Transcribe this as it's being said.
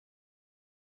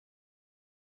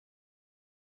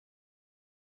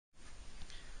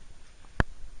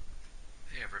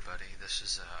everybody, this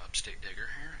is Upstate Digger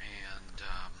here, and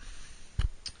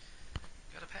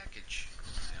got a package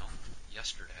in the mail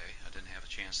yesterday. I didn't have a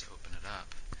chance to open it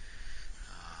up,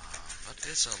 but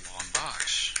it's a long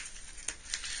box.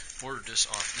 Ordered this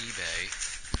off eBay,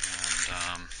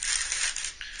 and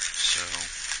so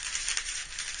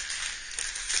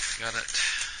got it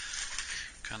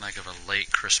kind of like a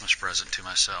late Christmas present to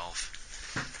myself,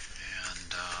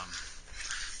 and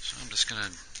so I'm just going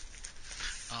to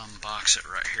unbox it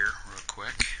right here real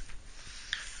quick.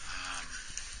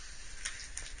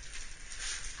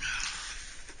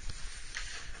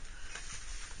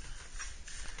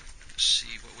 Let's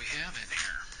see what we have in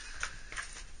here.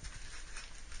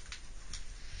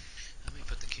 Let me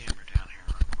put the camera down here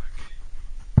real quick.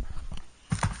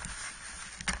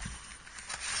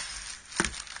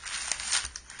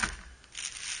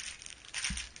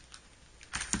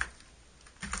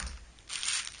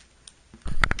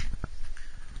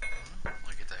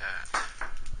 Look at that.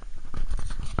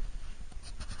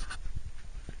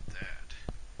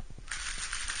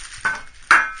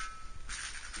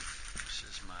 This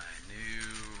is my new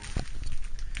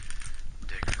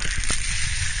digger.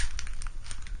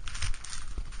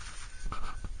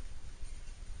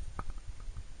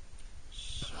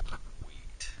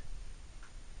 Sweet.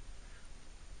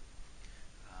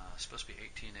 Supposed to be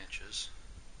 18 inches,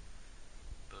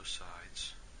 both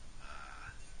sides.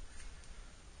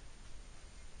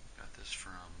 Got this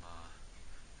from,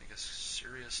 I guess,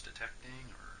 Serious Detecting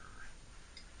or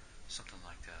something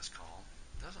like that it's called.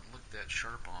 Doesn't look that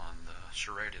sharp on the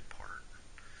serrated part,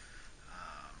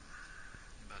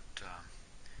 but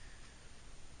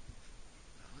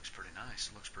it looks pretty nice.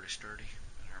 It looks pretty sturdy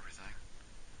and everything.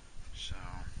 So,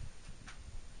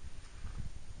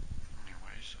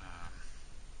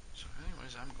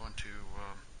 anyways, I'm going to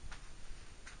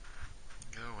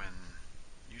go and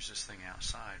use this thing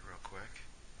outside real quick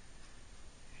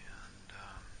and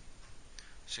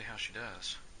see how she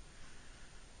does.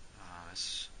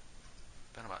 It's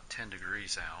been about 10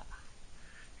 degrees out,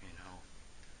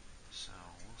 so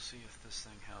we'll see if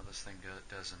how this thing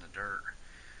does in the dirt.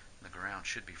 The ground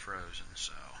should be frozen,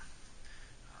 so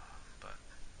but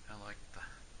I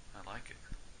like it.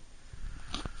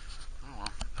 Oh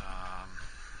well.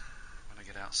 When I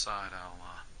get outside, I'll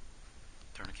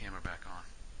turn the camera back on.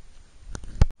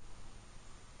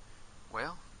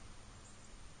 Well,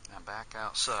 I'm back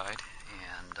outside,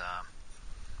 and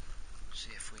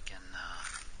see if we can.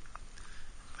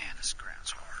 Man, this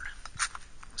ground's hard.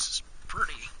 This is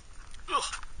pretty.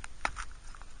 Ugh.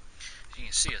 As you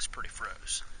can see, it's pretty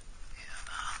froze,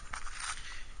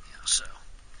 and so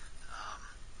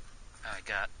I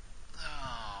got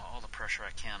all the pressure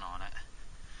I can on it,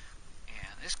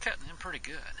 and it's cutting in pretty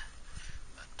good.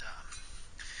 But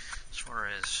as far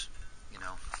as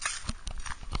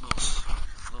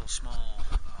little small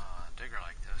digger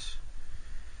like this,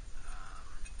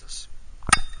 does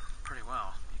pretty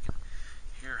well. You can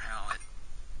hear how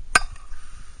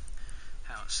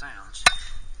it sounds.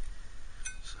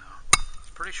 So it's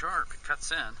pretty sharp. It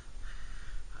cuts in,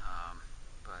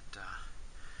 but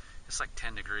it's like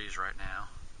 10 degrees right now,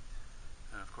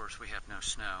 and of course we have no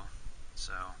snow.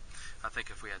 So I think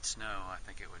if we had snow, I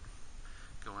think it would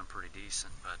go in pretty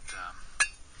decent. But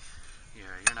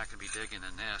you're not going to be digging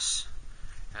in this.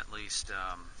 At least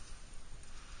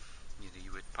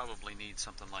you would probably need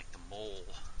something like the mole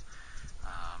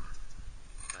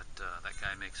that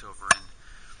guy makes over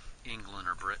in England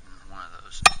or Britain, one of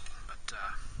those. But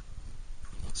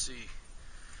let's see.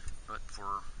 But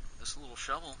for this little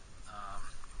shovel,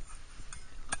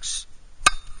 it looks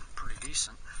pretty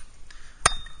decent.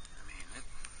 I mean,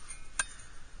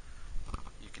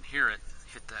 you can hear it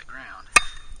hit that ground.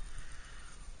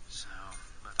 So,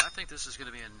 but I think this is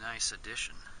going to be a nice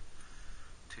addition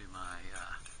to my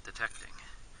detecting.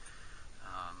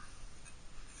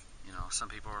 Some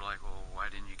people are like, well, why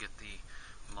didn't you get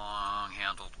the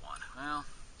long-handled one? Well,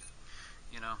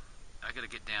 I got to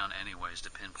get down anyways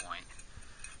to pinpoint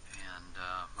and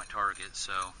my target.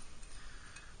 So,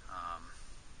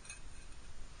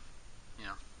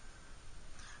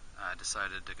 I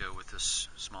decided to go with this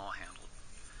small-handled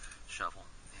shovel,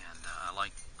 and I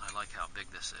like how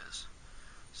big this is.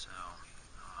 So,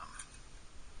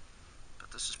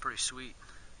 but this is pretty sweet.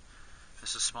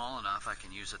 This is small enough I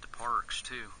can use it to parks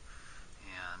too,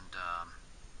 and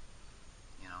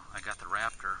I got the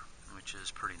Raptor, which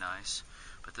is pretty nice.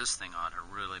 But this thing ought to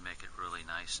really make it really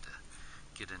nice to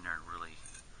get in there and really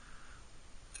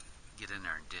get in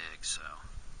there and dig. So,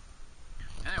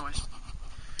 anyways,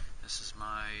 this is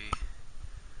my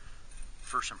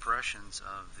first impressions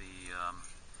of the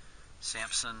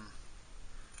Sampson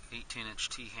 18-inch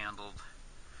T-handled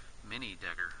mini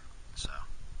digger. So,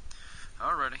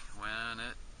 alrighty, when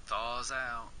it thaws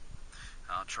out,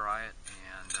 I'll try it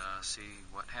and see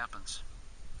what happens.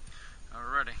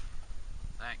 Alrighty,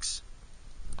 thanks.